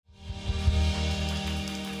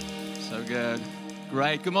So good.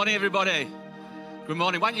 Great. Good morning, everybody. Good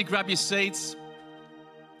morning. Why don't you grab your seats?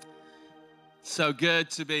 So good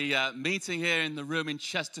to be meeting here in the room in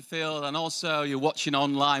Chesterfield, and also you're watching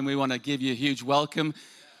online. We want to give you a huge welcome.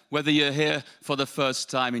 Whether you're here for the first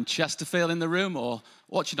time in Chesterfield in the room or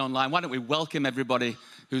watching online, why don't we welcome everybody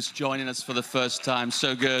who's joining us for the first time?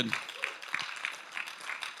 So good.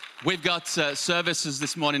 We've got services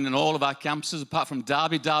this morning in all of our campuses, apart from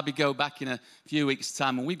Derby. Derby go back in a few weeks'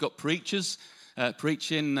 time, and we've got preachers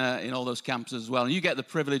preaching in all those campuses as well. And you get the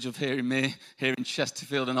privilege of hearing me here in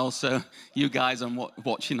Chesterfield, and also you guys on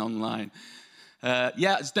watching online.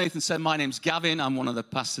 As Nathan said, my name's Gavin. I'm one of the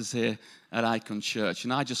pastors here at Icon Church,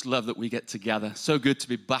 and I just love that we get together. So good to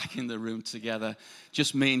be back in the room together,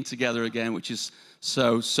 just meeting together again, which is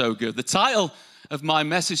so good. The title of my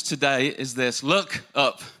message today is this: Look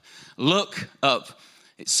Up. Look up.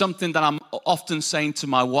 It's something that I'm often saying to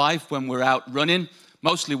my wife when we're out running,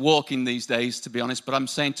 mostly walking these days, to be honest, but I'm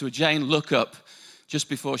saying to her, Jane, look up, just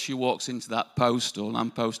before she walks into that post or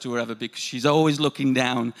lamppost or wherever, because she's always looking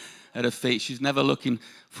down at her feet. She's never looking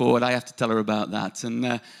forward. I have to tell her about that. And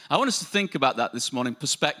I want us to think about that this morning,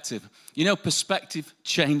 perspective. You know, perspective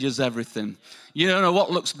changes everything. You don't know what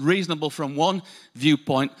looks reasonable from one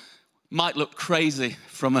viewpoint might look crazy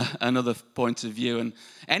from another point of view. And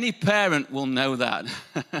any parent will know that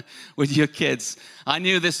with your kids. I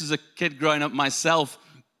knew this as a kid growing up myself.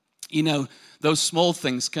 You know, those small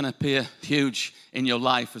things can appear huge in your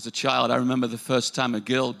life as a child. I remember the first time a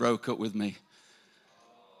girl broke up with me.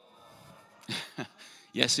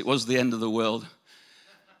 Yes, it was the end of the world.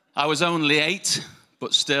 I was only 8,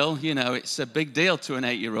 but still, you know, it's a big deal to an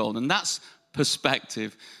 8-year-old. And that's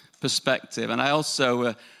perspective. And I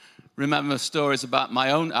also remember stories about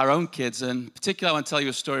our own kids, and particularly I want to tell you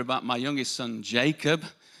a story about my youngest son, Jacob,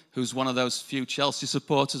 who's one of those few Chelsea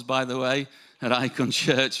supporters, by the way, at Icon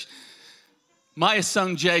Church. My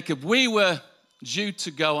son, Jacob, we were due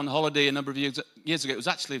to go on holiday a number of years ago. It was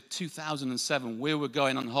actually 2007. We were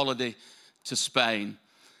going on holiday to Spain.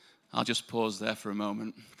 I'll just pause there for a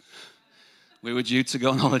moment. We were due to go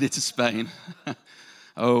on holiday to Spain.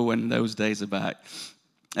 Oh, when those days are back.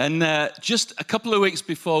 And just a couple of weeks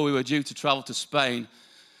before we were due to travel to Spain,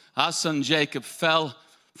 our son Jacob fell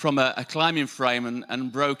from a climbing frame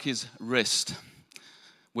and broke his wrist,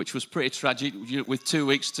 which was pretty tragic with 2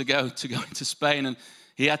 weeks to go into Spain. And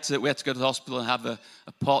we had to go to the hospital and have a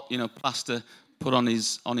plaster put on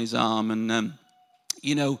his arm. And,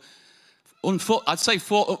 I'd say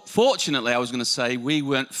fortunately, I was going to say, we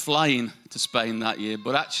weren't flying to Spain that year.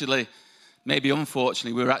 But actually, maybe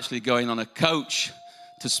unfortunately, we were actually going on a coach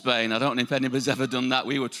to Spain. I don't know if anybody's ever done that.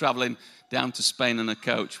 We were traveling down to Spain in a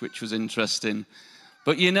coach, which was interesting.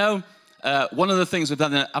 But you know, one of the things with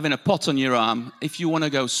having a pot on your arm, if you want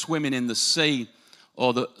to go swimming in the sea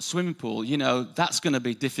or the swimming pool, you know, that's going to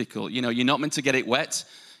be difficult. You know, you're not meant to get it wet,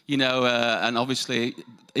 you know, and obviously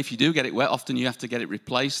if you do get it wet, often you have to get it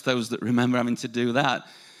replaced, those that remember having to do that.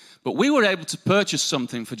 But we were able to purchase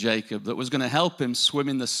something for Jacob that was going to help him swim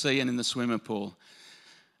in the sea and in the swimming pool.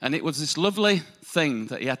 And it was this lovely thing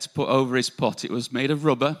that he had to put over his pot. It was made of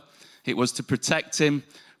rubber. It was to protect him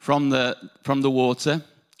from the water,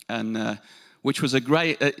 and which was a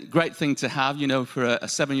great thing to have, you know, for a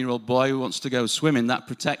 7-year-old boy who wants to go swimming, that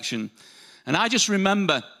protection. And I just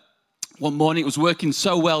remember one morning, it was working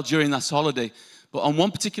so well during this holiday, but on one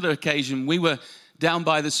particular occasion, we were down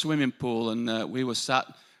by the swimming pool, and we were sat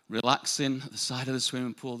relaxing at the side of the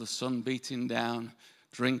swimming pool, the sun beating down,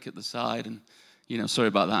 drink at the side, and you know, sorry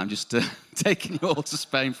about that. I'm just taking you all to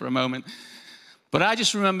Spain for a moment. But I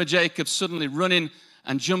just remember Jacob suddenly running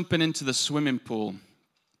and jumping into the swimming pool.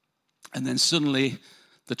 And then suddenly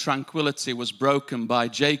the tranquility was broken by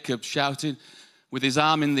Jacob shouting with his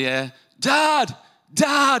arm in the air, "Dad,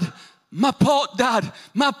 Dad, my pot, Dad,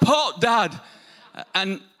 my pot, Dad."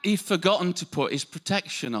 And he'd forgotten to put his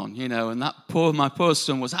protection on, you know, and my poor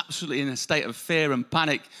son was absolutely in a state of fear and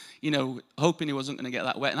panic, you know, hoping he wasn't going to get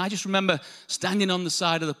that wet. And I just remember standing on the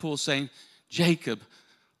side of the pool saying, "Jacob,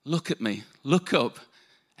 look at me, look up.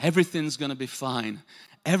 Everything's going to be fine.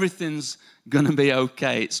 Everything's going to be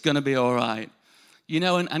okay. It's going to be all right." You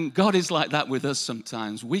know, and God is like that with us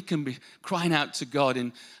sometimes. We can be crying out to God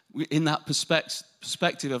in that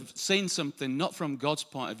perspective of seeing something not from God's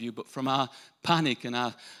point of view, but from our panic and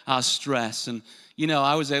our stress. And, you know,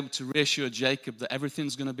 I was able to reassure Jacob that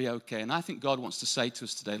everything's going to be okay. And I think God wants to say to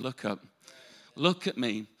us today, look up. Look at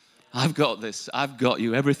me. I've got this. I've got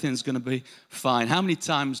you. Everything's going to be fine. How many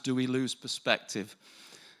times do we lose perspective?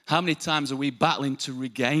 How many times are we battling to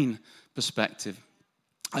regain perspective?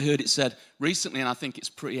 I heard it said recently, and I think it's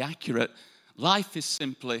pretty accurate, life is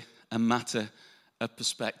simply a matter of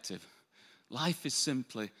perspective. Life is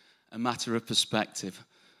simply a matter of perspective.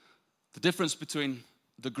 The difference between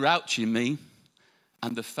the grouchy me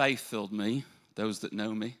and the faith-filled me, those that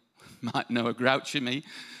know me might know a grouchy me,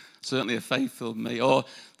 certainly a faith-filled me, or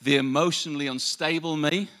the emotionally unstable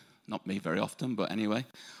me, not me very often, but anyway,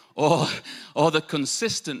 or the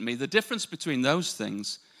consistent me. The difference between those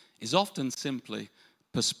things is often simply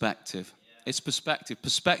perspective. It's perspective.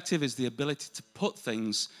 Perspective is the ability to put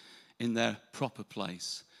things in their proper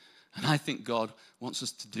place. And I think God wants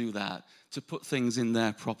us to do that, to put things in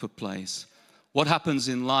their proper place. What happens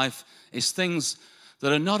in life is things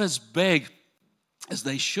that are not as big as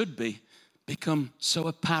they should be become so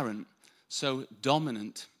apparent, so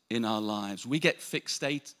dominant in our lives. We get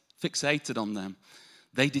fixated on them.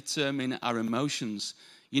 They determine our emotions.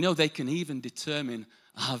 You know, they can even determine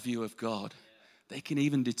our view of God. They can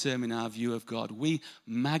even determine our view of God. We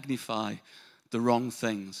magnify the wrong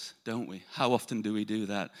things, don't we? How often do we do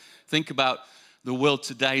that? Think about the world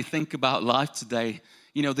today. Think about life today.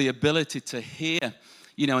 You know, the ability to hear,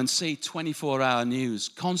 you know, and see 24-hour news,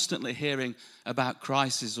 constantly hearing about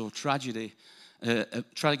crisis or tragedy,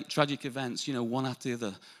 tragic events, you know, one after the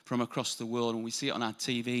other from across the world. And we see it on our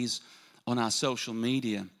TVs, on our social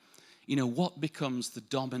media. You know, what becomes the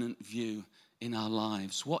dominant view in our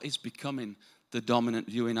lives? What is becoming the dominant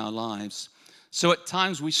view in our lives? So at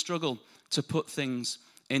times we struggle to put things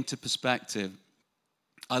into perspective.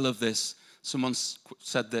 I love this. Someone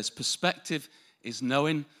said this: perspective is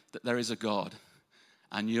knowing that there is a God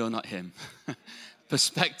and you're not him.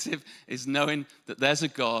 Perspective is knowing that there's a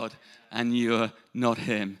God and you're not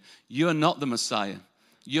him. You're not the Messiah.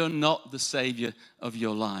 You're not the Savior of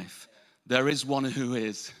your life. There is one who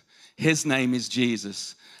is. His name is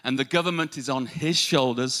Jesus. And the government is on his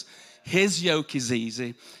shoulders. His yoke is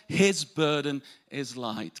easy. His burden is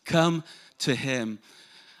light. Come to him,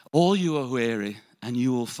 all you are weary, and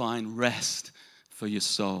you will find rest for your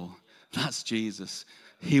soul. That's Jesus.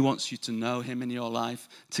 He wants you to know him in your life,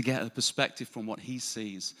 to get a perspective from what he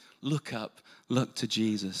sees. Look up, look to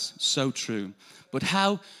Jesus. So true. But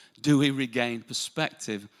how do we regain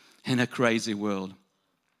perspective in a crazy world?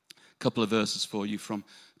 A couple of verses for you from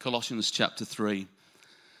Colossians chapter 3.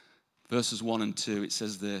 Verses 1 and 2, it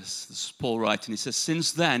says this. This is Paul writing. He says,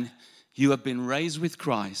 since then you have been raised with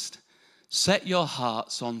Christ. Set your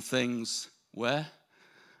hearts on things where?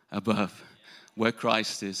 Above, where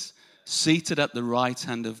Christ is, seated at the right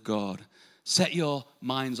hand of God. Set your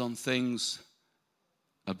minds on things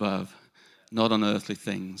above, not on earthly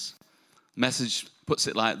things. Message puts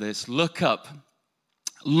it like this: look up,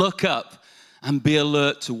 and be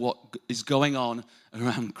alert to what is going on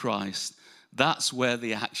around Christ. That's where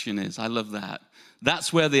the action is. I love that.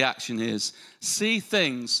 That's where the action is. See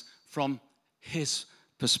things from his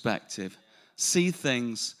perspective. See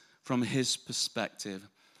things from his perspective.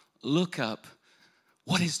 Look up.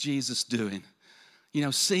 What is Jesus doing? You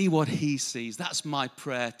know, see what he sees. That's my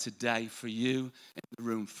prayer today for you in the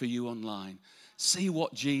room, for you online. See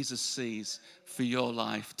what Jesus sees for your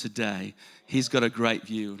life today. He's got a great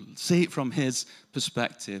view. See it from his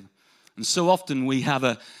perspective. And so often we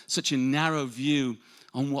have such a narrow view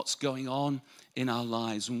on what's going on in our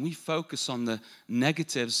lives. When we focus on the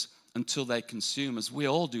negatives until they consume us, we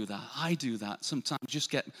all do that. I do that. Sometimes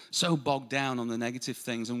just get so bogged down on the negative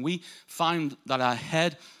things. And we find that our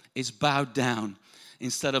head is bowed down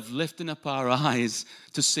instead of lifting up our eyes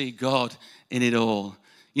to see God in it all.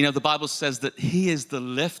 You know, the Bible says that he is the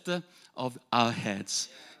lifter of our heads.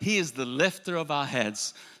 He is the lifter of our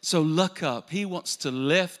heads. So look up. He wants to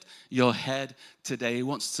lift your head today. He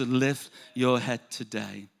wants to lift your head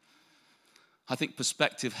today. I think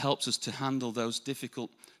perspective helps us to handle those difficult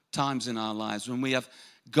times in our lives. When we have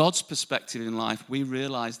God's perspective in life, we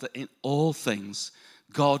realize that in all things,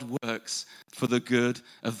 God works for the good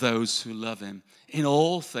of those who love him. In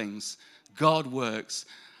all things, God works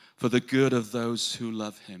for the good of those who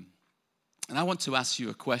love him. And I want to ask you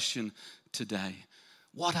a question today.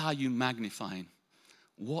 What are you magnifying?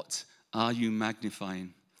 What are you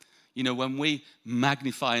magnifying? You know, when we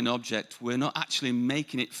magnify an object, we're not actually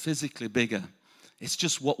making it physically bigger. It's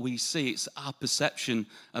just what we see. It's our perception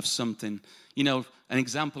of something. You know, an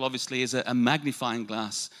example obviously is a magnifying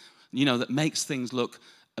glass, you know, that makes things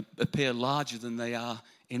appear larger than they are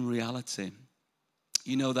in reality.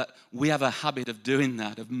 You know that we have a habit of doing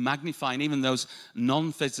that, of magnifying even those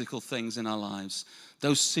non-physical things in our lives,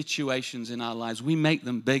 those situations in our lives. We make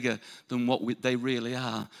them bigger than what they really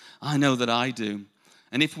are. I know that I do.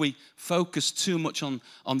 And if we focus too much on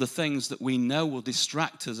the things that we know will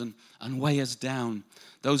distract us and weigh us down,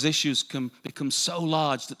 those issues can become so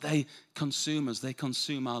large that they consume us, they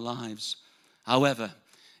consume our lives. However,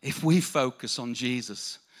 if we focus on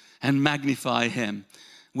Jesus and magnify him.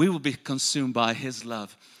 We will be consumed by his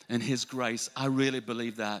love and his grace. I really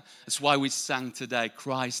believe that. That's why we sang today,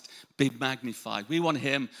 Christ be magnified. We want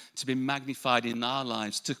him to be magnified in our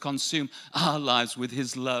lives, to consume our lives with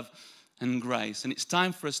his love and grace. And it's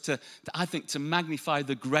time for us to I think, to magnify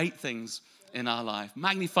the great things in our life.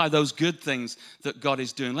 Magnify those good things that God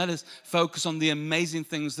is doing. Let us focus on the amazing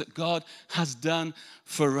things that God has done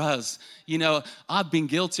for us. You know, I've been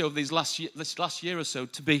guilty over this last year or so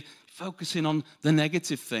to be focusing on the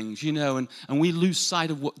negative things, you know, and we lose sight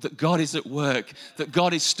of that God is at work, that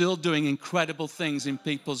God is still doing incredible things in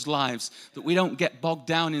people's lives, that we don't get bogged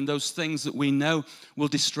down in those things that we know will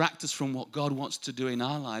distract us from what God wants to do in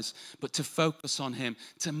our lives, but to focus on him,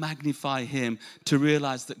 to magnify him, to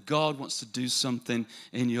realize that God wants to do something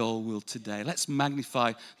in your world today. Let's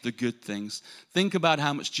magnify the good things. Think about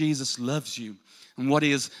how much Jesus loves you and what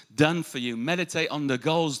he has done for you. Meditate on the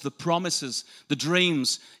goals, the promises, the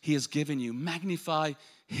dreams he has given you. Magnify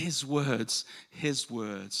his words, his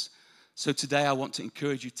words. So today I want to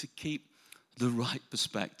encourage you to keep the right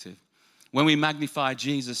perspective. When we magnify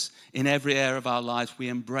Jesus in every area of our lives, we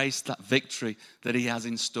embrace that victory that he has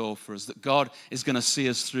in store for us, that God is going to see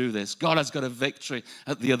us through this. God has got a victory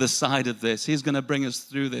at the other side of this. He's going to bring us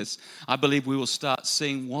through this. I believe we will start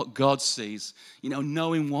seeing what God sees, you know,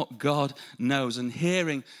 knowing what God knows and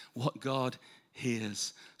hearing what God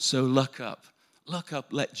hears. So look up,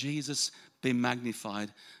 let Jesus be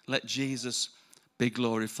magnified. Let Jesus be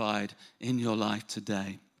glorified in your life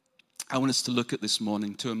today. I want us to look at this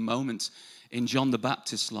morning to a moment in John the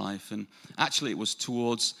Baptist's life. And actually, it was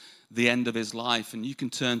towards the end of his life. And you can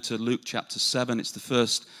turn to Luke chapter 7.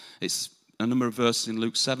 It's a number of verses in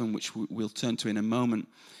Luke 7, which we'll turn to in a moment.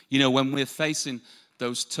 You know, when we're facing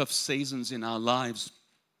those tough seasons in our lives,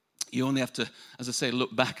 you only have to, as I say,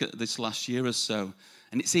 look back at this last year or so.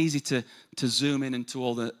 And it's easy to zoom in into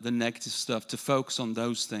all the negative stuff, to focus on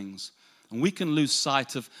those things. And we can lose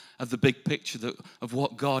sight of the big picture of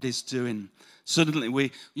what God is doing. Suddenly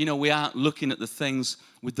we aren't looking at the things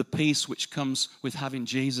with the peace which comes with having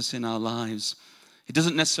Jesus in our lives. It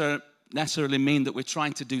doesn't necessarily mean that we're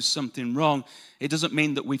trying to do something wrong. It doesn't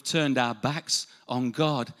mean that we've turned our backs on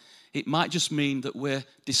God. It might just mean that we're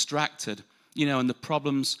distracted, you know, and the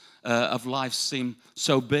problems of life seem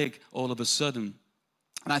so big all of a sudden.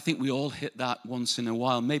 And I think we all hit that once in a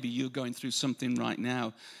while. Maybe you're going through something right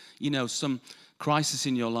now, you know, some crisis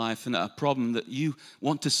in your life and a problem that you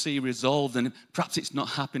want to see resolved, and perhaps it's not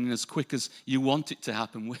happening as quick as you want it to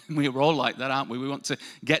happen. We're all like that, aren't we? We want to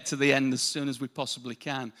get to the end as soon as we possibly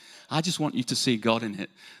can. I just want you to see God in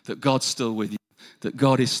it, that God's still with you, that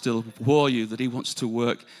God is still for you, that he wants to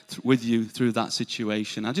work with you through that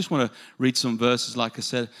situation. I just want to read some verses, like I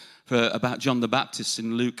said, about John the Baptist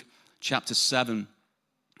in Luke chapter 7,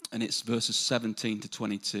 and it's verses 17 to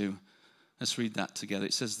 22. Let's read that together.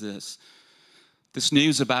 It says this. This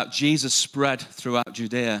news about Jesus spread throughout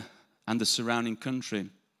Judea and the surrounding country.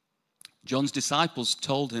 John's disciples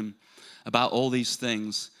told him about all these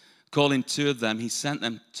things. Calling two of them, he sent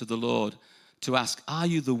them to the Lord to ask, "Are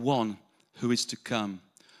you the one who is to come?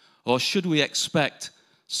 Or should we expect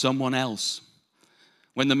someone else?"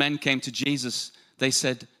 When the men came to Jesus, they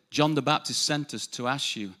said, "John the Baptist sent us to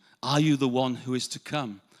ask you, are you the one who is to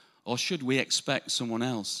come? Or should we expect someone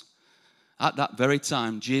else?" At that very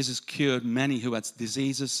time, Jesus cured many who had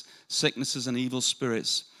diseases, sicknesses, and evil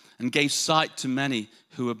spirits, and gave sight to many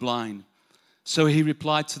who were blind. So he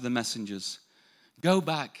replied to the messengers, "Go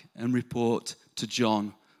back and report to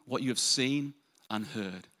John what you have seen and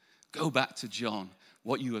heard." Go back to John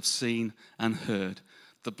what you have seen and heard.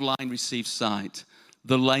 The blind receive sight,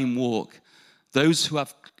 the lame walk, those who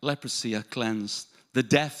have leprosy are cleansed, the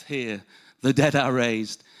deaf hear, the dead are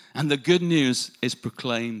raised, and the good news is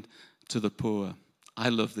proclaimed to the poor. I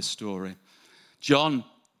love this story. John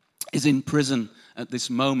is in prison at this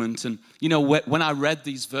moment. And, you know, when I read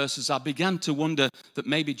these verses, I began to wonder that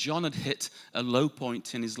maybe John had hit a low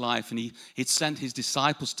point in his life, and he'd sent his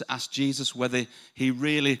disciples to ask Jesus whether he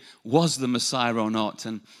really was the Messiah or not.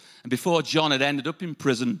 And before John had ended up in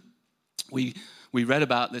prison, we read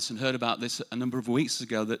about this and heard about this a number of weeks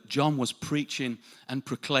ago, that John was preaching and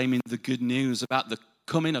proclaiming the good news about the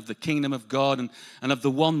coming of the kingdom of God and of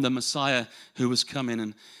the one, the Messiah, who was coming.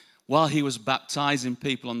 And while he was baptizing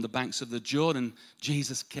people on the banks of the Jordan,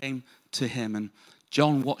 Jesus came to him, and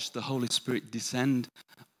John watched the Holy Spirit descend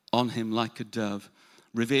on him like a dove,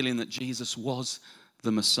 revealing that Jesus was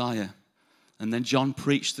the Messiah. And then John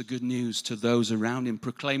preached the good news to those around him,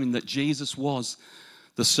 proclaiming that Jesus was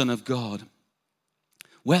the Son of God.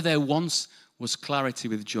 Where there once was clarity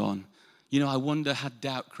with John, I wonder, had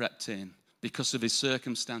doubt crept in because of his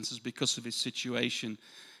circumstances, because of his situation?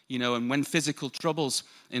 And when physical troubles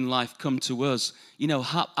in life come to us,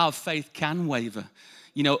 our faith can waver.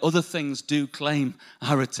 Other things do claim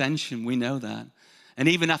our attention. We know that. And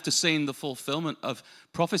even after seeing the fulfillment of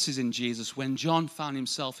prophecies in Jesus, when John found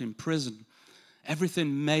himself in prison,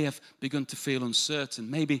 everything may have begun to feel uncertain.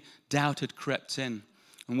 Maybe doubt had crept in.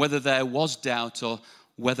 And whether there was doubt or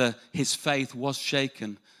whether his faith was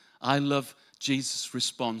shaken, I love Jesus'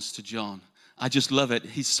 response to John. I just love it.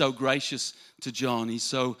 He's so gracious to John. He's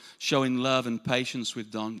so showing love and patience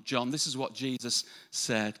with John. This is what Jesus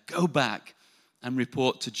said. Go back and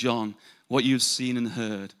report to John what you've seen and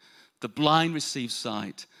heard. The blind receive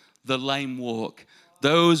sight, the lame walk,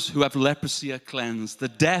 those who have leprosy are cleansed, the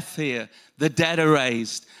deaf hear, the dead are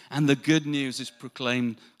raised, and the good news is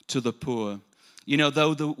proclaimed to the poor.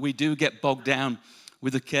 Though we do get bogged down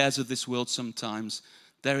with the cares of this world sometimes,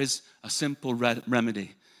 there is a simple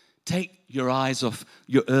remedy. Take your eyes off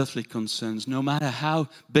your earthly concerns, no matter how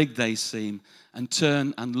big they seem, and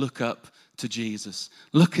turn and look up to Jesus.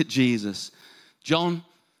 Look at Jesus.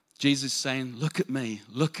 Jesus is saying, look at me,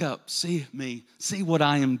 look up, see me, see what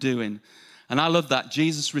I am doing. And I love that.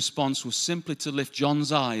 Jesus' response was simply to lift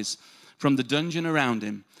John's eyes from the dungeon around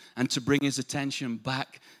him and to bring his attention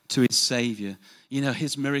back to his Savior.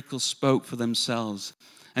 His miracles spoke for themselves.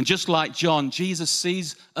 And just like John, Jesus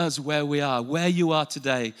sees us where we are, where you are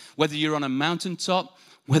today, whether you're on a mountaintop,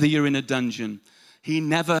 whether you're in a dungeon. He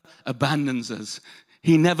never abandons us.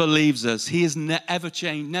 He never leaves us. He is never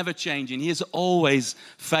changing. He is always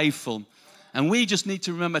faithful. And we just need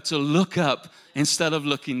to remember to look up instead of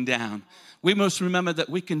looking down. We must remember that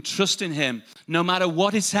we can trust in Him no matter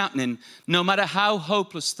what is happening, no matter how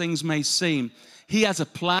hopeless things may seem. He has a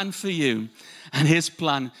plan for you, and His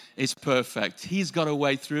plan is perfect. He's got a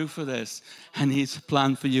way through for this, and His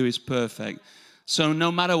plan for you is perfect. So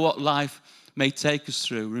no matter what life may take us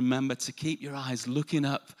through, remember to keep your eyes looking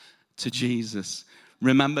up to Jesus.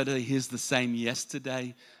 Remember that He is the same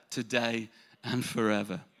yesterday, today, and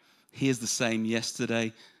forever. He is the same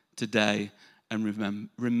yesterday, today, and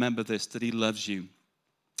remember this, that He loves you,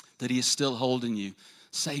 that He is still holding you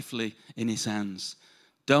safely in His hands.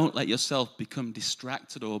 Don't let yourself become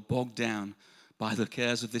distracted or bogged down by the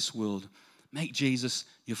cares of this world. Make Jesus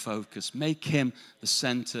your focus. Make Him the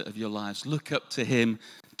center of your lives. Look up to Him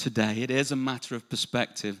today. It is a matter of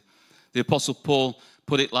perspective. The Apostle Paul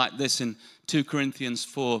put it like this in 2 Corinthians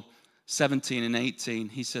 4:17 and 18.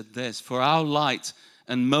 He said this, "For our light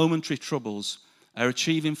and momentary troubles are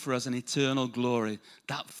achieving for us an eternal glory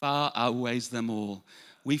that far outweighs them all.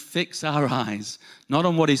 We fix our eyes not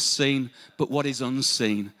on what is seen, but what is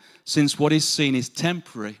unseen. Since what is seen is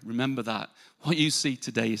temporary," remember that. What you see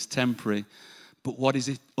today is temporary, but what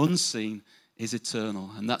is unseen is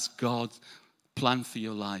eternal. And that's God's plan for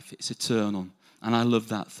your life. It's eternal. And I love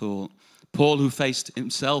that thought. Paul, who faced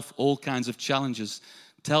himself all kinds of challenges,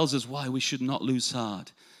 tells us why we should not lose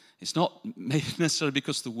heart. It's not necessarily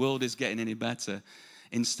because the world is getting any better.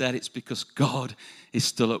 Instead, it's because God is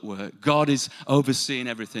still at work. God is overseeing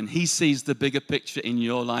everything. He sees the bigger picture in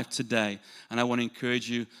your life today. And I want to encourage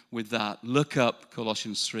you with that. Look up,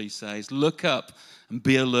 Colossians 3 says. Look up and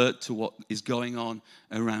be alert to what is going on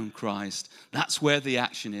around Christ. That's where the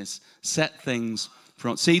action is. See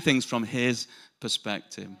things from His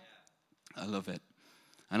perspective. I love it.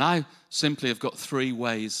 And I simply have got 3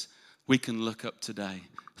 ways we can look up today.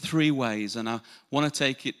 3 ways. And I want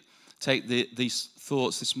to take these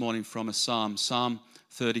thoughts this morning from a psalm, Psalm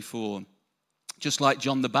 34. Just like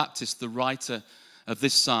John the Baptist, the writer of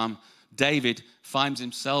this psalm, David finds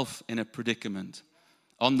himself in a predicament.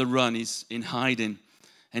 On the run, he's in hiding,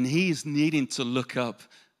 and he's needing to look up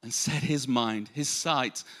and set his mind, his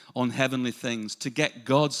sight on heavenly things to get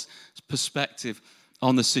God's perspective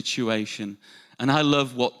on the situation. And I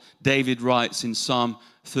love what David writes in Psalm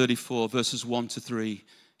 34, verses 1-3.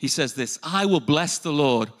 He says this, "I will bless the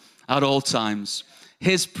Lord at all times.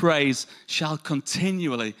 His praise shall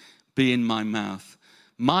continually be in my mouth.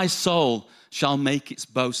 My soul shall make its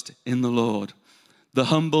boast in the Lord. The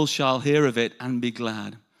humble shall hear of it and be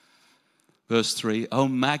glad." Verse 3, "Oh,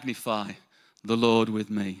 magnify the Lord with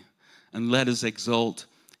me, and let us exalt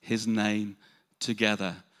His name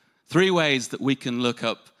together." 3 ways that we can look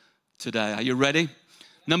up today. Are you ready?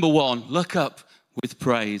 Number 1, look up with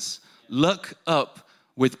praise. Look up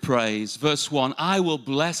with praise. Verse 1, "I will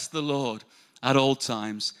bless the Lord at all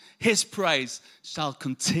times. His praise shall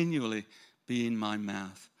continually be in my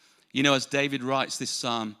mouth." As David writes this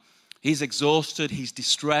psalm, he's exhausted, he's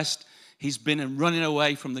distressed, he's been running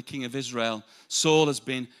away from the king of Israel. Saul has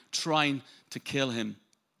been trying to kill him.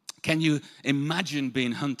 Can you imagine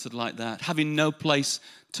being hunted like that, having no place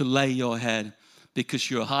to lay your head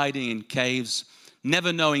because you're hiding in caves,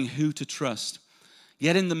 never knowing who to trust.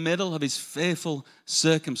 Yet in the middle of his fearful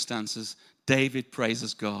circumstances, David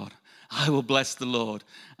praises God. I will bless the Lord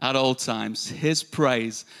at all times. His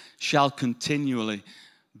praise shall continually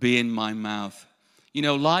be in my mouth. You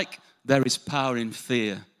know, like there is power in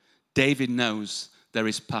fear, David knows there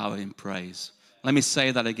is power in praise. Let me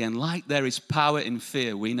say that again. Like there is power in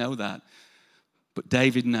fear, we know that. But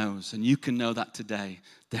David knows, and you can know that today,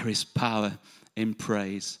 there is power in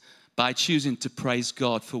praise. By choosing to praise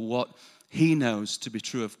God for what he knows to be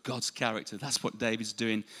true of God's character. That's what David's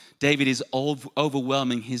doing. David is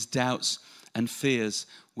overwhelming his doubts and fears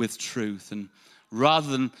with truth. And rather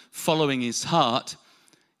than following his heart,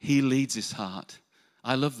 he leads his heart.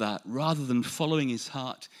 I love that. Rather than following his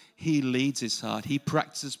heart, he leads his heart. He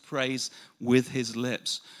practices praise with his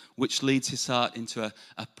lips, which leads his heart into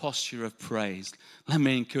a posture of praise. Let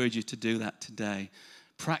me encourage you to do that today.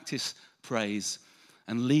 Practice praise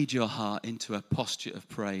and lead your heart into a posture of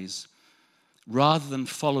praise. Rather than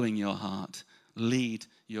following your heart, lead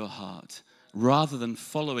your heart. Rather than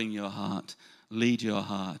following your heart, lead your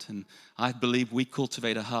heart. And I believe we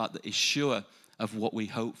cultivate a heart that is sure of what we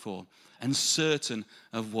hope for and certain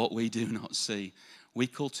of what we do not see. We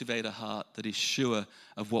cultivate a heart that is sure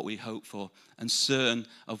of what we hope for and certain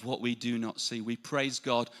of what we do not see. We praise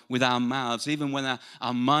God with our mouths, even when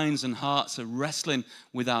our minds and hearts are wrestling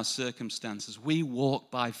with our circumstances. We walk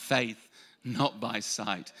by faith, not by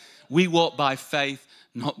sight. We walk by faith,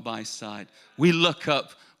 not by sight. We look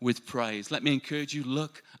up with praise. Let me encourage you,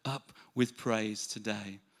 look up with praise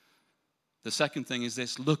today. The second thing is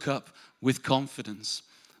this: look up with confidence.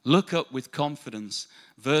 Look up with confidence.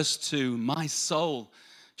 Verse 2, my soul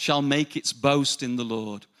shall make its boast in the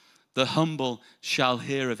Lord. The humble shall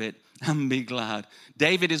hear of it and be glad.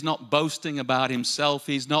 David is not boasting about himself.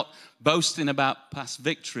 He's not boasting about past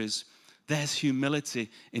victories. There's humility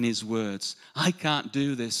in his words. I can't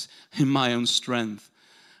do this in my own strength.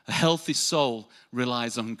 A healthy soul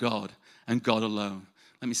relies on God and God alone.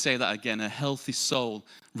 Let me say that again. A healthy soul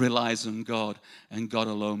relies on God and God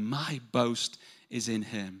alone. My boast is in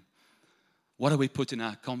him. What are we putting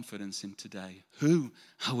our confidence in today? Who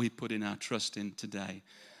are we putting our trust in today?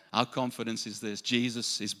 Our confidence is this: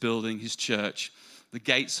 Jesus is building his church. The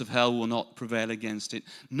gates of hell will not prevail against it.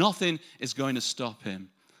 Nothing is going to stop him.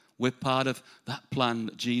 We're part of that plan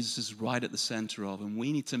that Jesus is right at the center of, and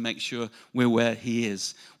we need to make sure we're where he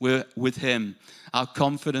is. We're with him. Our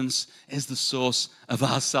confidence is the source of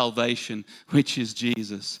our salvation, which is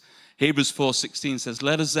Jesus. Hebrews 4:16 says,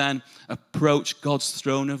 let us then approach God's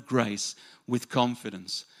throne of grace with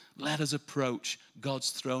confidence. Let us approach God's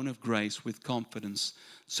throne of grace with confidence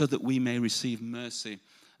so that we may receive mercy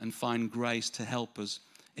and find grace to help us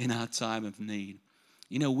in our time of need.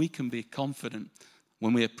 You know, we can be confident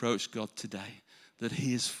when we approach God today that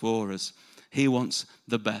he is for us. He wants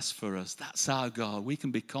the best for us. That's our God. We can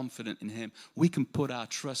be confident in him. We can put our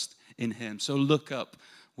trust in him. So look up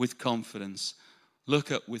with confidence.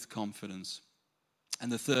 Look up with confidence.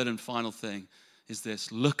 And the third and final thing is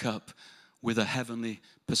this: look up with a heavenly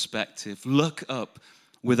perspective. Look up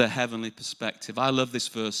with a heavenly perspective. I love this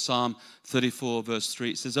verse, Psalm 34, verse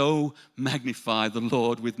 3. It says, oh, magnify the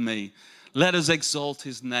Lord with me. Let us exalt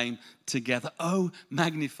his name together. Oh,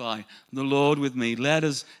 magnify the Lord with me. Let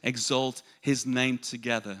us exalt his name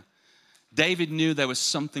together. David knew there was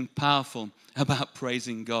something powerful about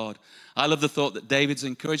praising God. I love the thought that David's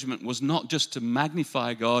encouragement was not just to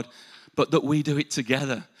magnify God, but that we do it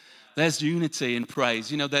together. There's unity in praise.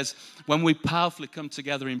 You know, when we powerfully come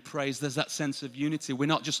together in praise, there's that sense of unity. We're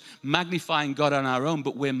not just magnifying God on our own,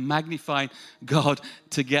 but we're magnifying God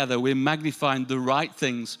together. We're magnifying the right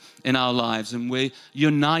things in our lives, and we're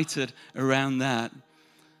united around that.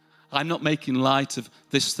 I'm not making light of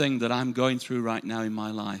this thing that I'm going through right now in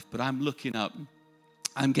my life, but I'm looking up.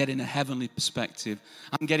 I'm getting a heavenly perspective.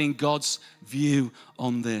 I'm getting God's view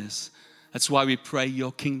on this. That's why we pray,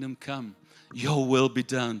 your kingdom come, your will be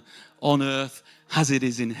done on earth as it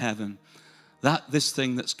is in heaven. This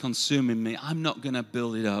thing that's consuming me, I'm not going to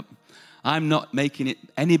build it up. I'm not making it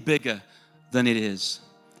any bigger than it is.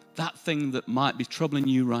 That thing that might be troubling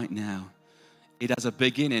you right now, it has a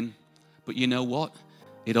beginning, but you know what?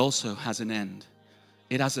 It also has an end.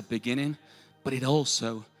 It has a beginning, but it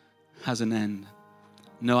also has an end.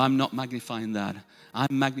 No, I'm not magnifying that.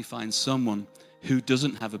 I'm magnifying someone who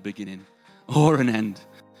doesn't have a beginning or an end.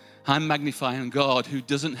 I'm magnifying God who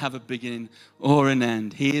doesn't have a beginning or an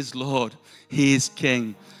end. He is Lord. He is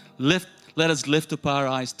King. Let us lift up our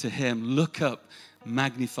eyes to him. Look up,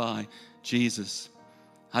 magnify Jesus.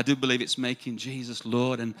 I do believe it's making Jesus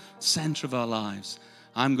Lord and center of our lives.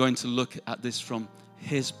 I'm going to look at this from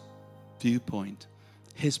his viewpoint,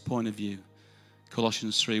 his point of view.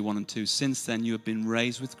 Colossians 3, 1 and 2. Since then you have been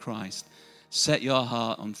raised with Christ. Set your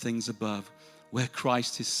heart on things above, where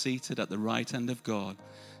Christ is seated at the right hand of God.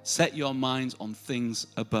 Set your minds on things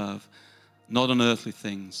above, not on earthly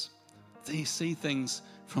things. You see things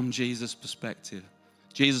from Jesus' perspective.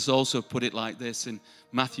 Jesus also put it like this in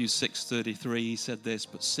Matthew 6:33. He said this,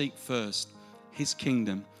 but seek first his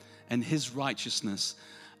kingdom and his righteousness,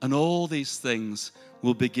 and all these things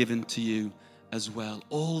will be given to you as well.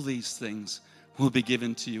 All these things will be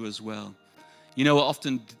given to you as well. You know what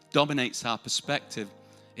often dominates our perspective?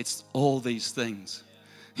 It's all these things.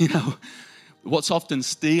 You know, what's often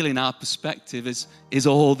stealing our perspective is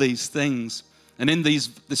all these things. And in the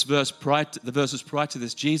verses prior to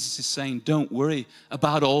this, Jesus is saying, don't worry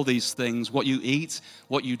about all these things, what you eat,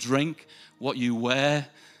 what you drink, what you wear,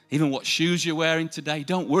 even what shoes you're wearing today.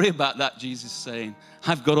 Don't worry about that, Jesus is saying.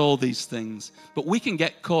 I've got all these things. But we can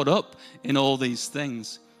get caught up in all these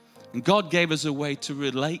things. And God gave us a way to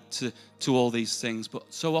relate to all these things,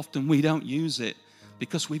 but so often we don't use it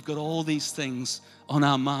because we've got all these things on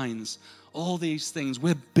our minds, all these things.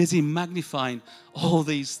 We're busy magnifying all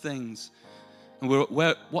these things. And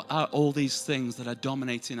what are all these things that are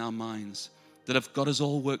dominating our minds, that have got us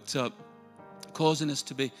all worked up, causing us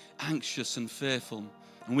to be anxious and fearful?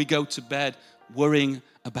 And we go to bed worrying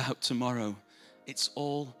about tomorrow. It's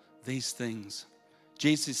all these things.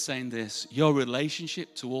 Jesus is saying this, your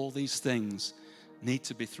relationship to all these things need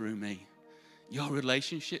to be through me. Your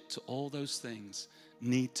relationship to all those things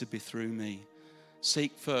need to be through me.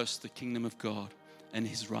 Seek first the kingdom of God and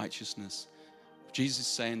his righteousness. Jesus is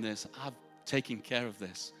saying this, I've taken care of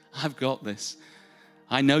this. I've got this.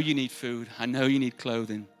 I know you need food. I know you need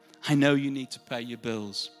clothing. I know you need to pay your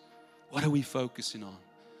bills. What are we focusing on?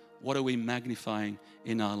 What are we magnifying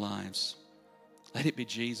in our lives? Let it be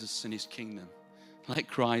Jesus and his kingdom. Let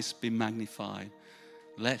Christ be magnified.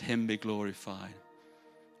 Let him be glorified.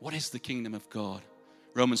 What is the kingdom of God?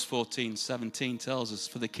 Romans 14:17 tells us,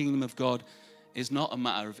 for the kingdom of God is not a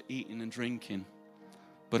matter of eating and drinking,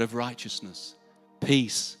 but of righteousness,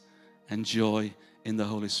 peace, and joy in the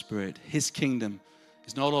Holy Spirit. His kingdom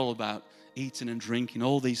is not all about eating and drinking,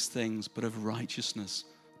 all these things, but of righteousness,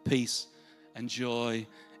 peace, and joy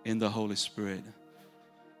in the Holy Spirit.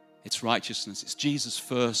 It's righteousness. It's Jesus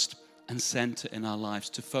first and center in our lives,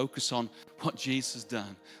 to focus on what Jesus has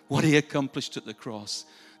done, what he accomplished at the cross.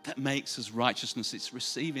 That makes us righteousness. It's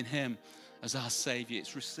receiving him as our Savior.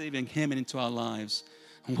 It's receiving him into our lives.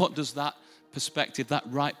 And what does that perspective, that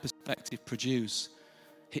right perspective produce?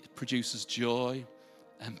 It produces joy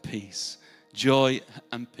and peace. Joy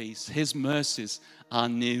and peace. His mercies are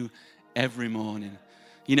new every morning.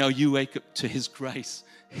 You know, you wake up to his grace,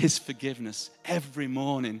 his forgiveness every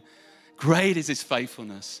morning. Great is his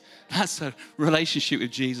faithfulness. That's a relationship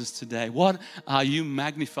with Jesus today. What are you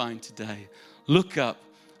magnifying today? Look up.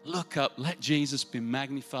 Look up. Let Jesus be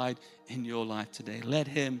magnified in your life today. Let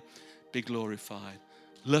him be glorified.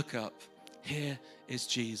 Look up. Here is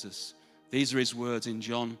Jesus. These are his words in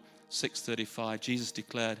John 6:35. Jesus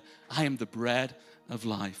declared, I am the bread of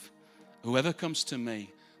life. Whoever comes to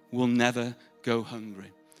me will never go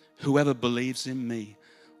hungry. Whoever believes in me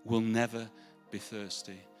will never be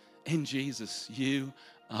thirsty. In Jesus, you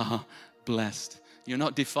are blessed. You're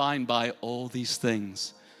not defined by all these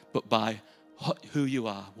things, but by who you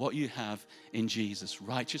are, what you have in Jesus.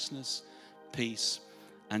 Righteousness, peace,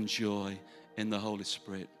 and joy in the Holy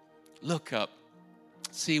Spirit. Look up.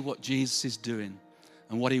 See what Jesus is doing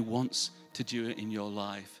and what he wants to do in your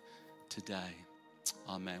life today.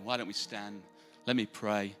 Amen. Why don't we stand? Let me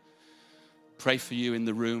pray. Pray for you in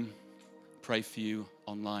the room. Pray for you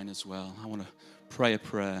online as well. I want to pray a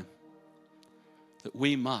prayer that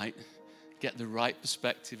we might get the right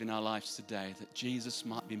perspective in our lives today, that Jesus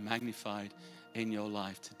might be magnified in your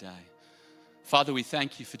life today. Father, we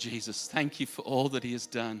thank you for Jesus. Thank you for all that he has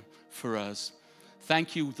done for us.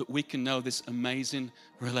 Thank you that we can know this amazing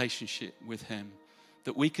relationship with him,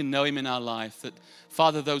 that we can know him in our life, that,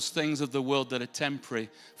 Father, those things of the world that are temporary,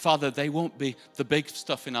 Father, they won't be the big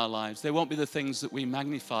stuff in our lives. They won't be the things that we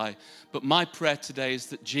magnify. But my prayer today is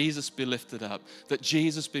that Jesus be lifted up, that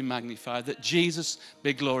Jesus be magnified, that Jesus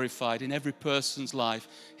be glorified in every person's life,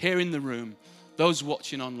 here in the room, those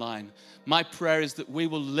watching online. My prayer is that we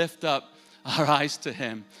will lift up our eyes to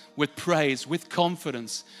him with praise, with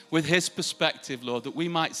confidence, with his perspective, Lord, that we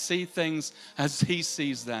might see things as he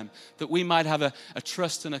sees them, that we might have a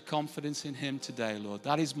trust and a confidence in him today, Lord.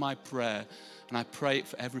 That is my prayer, and I pray it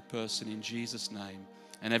for every person in Jesus' name.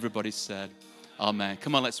 And everybody said, amen.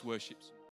 Come on, let's worship.